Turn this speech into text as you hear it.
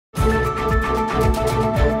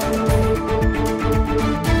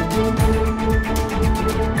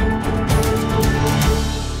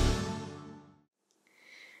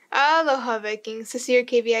Aloha Vikings, this is your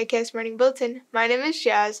KVIKS Morning Bulletin. My name is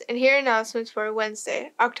Jazz, and here are announcements for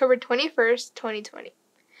Wednesday, October 21st, 2020.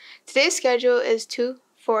 Today's schedule is 2,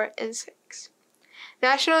 4, and 6.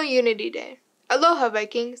 National Unity Day. Aloha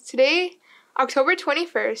Vikings, today, October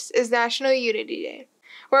 21st, is National Unity Day.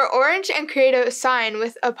 Wear orange and create a sign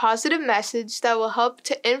with a positive message that will help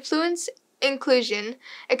to influence inclusion,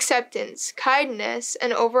 acceptance, kindness,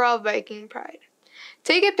 and overall Viking pride.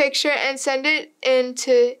 Take a picture and send it in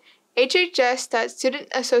to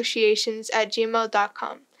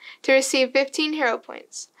hhs.studentassociations@gmail.com to receive 15 hero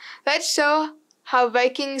points. Let's show how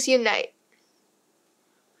Vikings unite.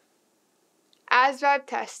 ASVAB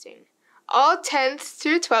testing. All 10th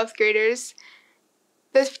through 12th graders,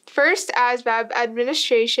 the first ASVAB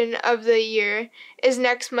administration of the year is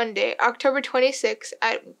next Monday, October 26th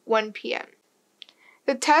at 1 p.m.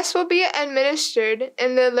 The test will be administered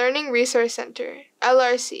in the Learning Resource Center,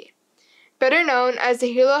 LRC, better known as the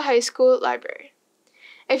Hilo High School Library.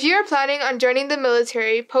 If you are planning on joining the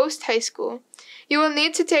military post-high school, you will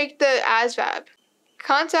need to take the ASVAB.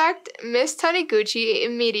 Contact Ms. Taniguchi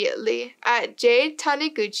immediately at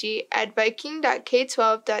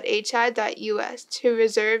jtaniguchi@viking.k12.hi.us to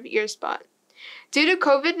reserve your spot. Due to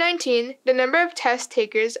COVID-19, the number of test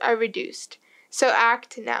takers are reduced, so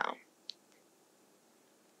act now.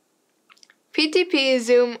 PTP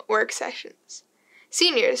Zoom work sessions.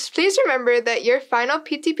 Seniors, please remember that your final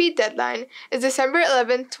PTP deadline is December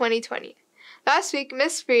 11, 2020. Last week,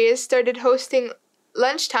 Ms. Frias started hosting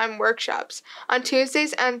lunchtime workshops on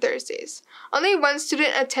Tuesdays and Thursdays. Only one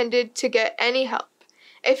student attended to get any help.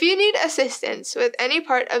 If you need assistance with any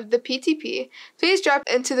part of the PTP, please drop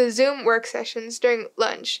into the Zoom work sessions during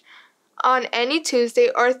lunch on any Tuesday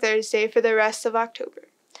or Thursday for the rest of October.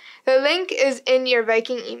 The link is in your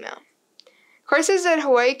Viking email. Courses at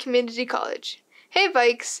Hawaii Community College. Hey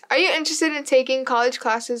Vikes, are you interested in taking college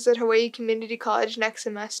classes at Hawaii Community College next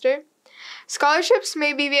semester? Scholarships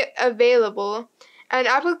may be available, and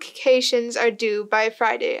applications are due by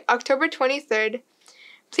Friday, October 23rd.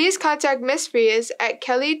 Please contact Ms. Frias at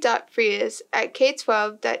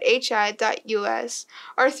kelly.frias@k12.hi.us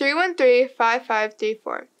or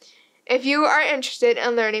 313-5534 if you are interested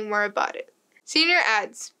in learning more about it. Senior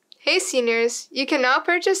ads. Hey seniors, you can now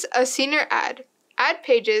purchase a senior ad. Ad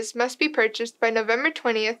pages must be purchased by November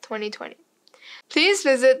 20th, 2020. Please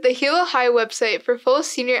visit the Hilo High website for full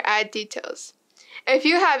senior ad details. If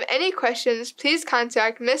you have any questions, please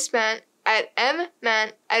contact Ms. Mant at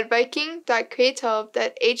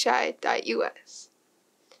mmant@viking.k12.hi.us.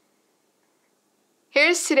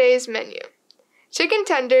 Here's today's menu. Chicken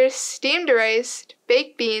tenders, steamed rice,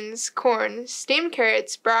 baked beans, corn, steamed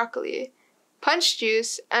carrots, broccoli, punch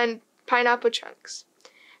juice, and pineapple chunks.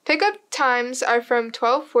 Pickup times are from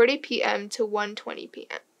 12:40 p.m. to 1:20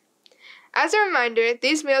 p.m. As a reminder,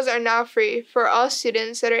 these meals are now free for all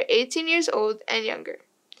students that are 18 years old and younger.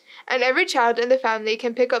 And every child in the family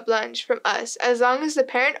can pick up lunch from us as long as the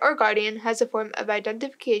parent or guardian has a form of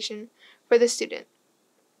identification for the student,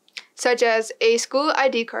 such as a school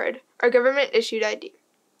ID card or government-issued ID.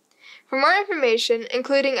 For more information,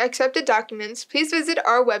 including accepted documents, please visit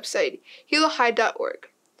our website, hilo-waiakea.org.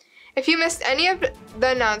 If you missed any of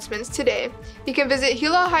the announcements today, you can visit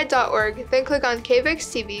hilo-waiakea.org, then click on KVIKS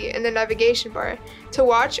TV in the navigation bar to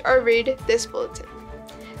watch or read this bulletin.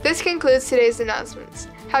 This concludes today's announcements.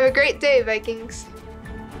 Have a great day, Vikings!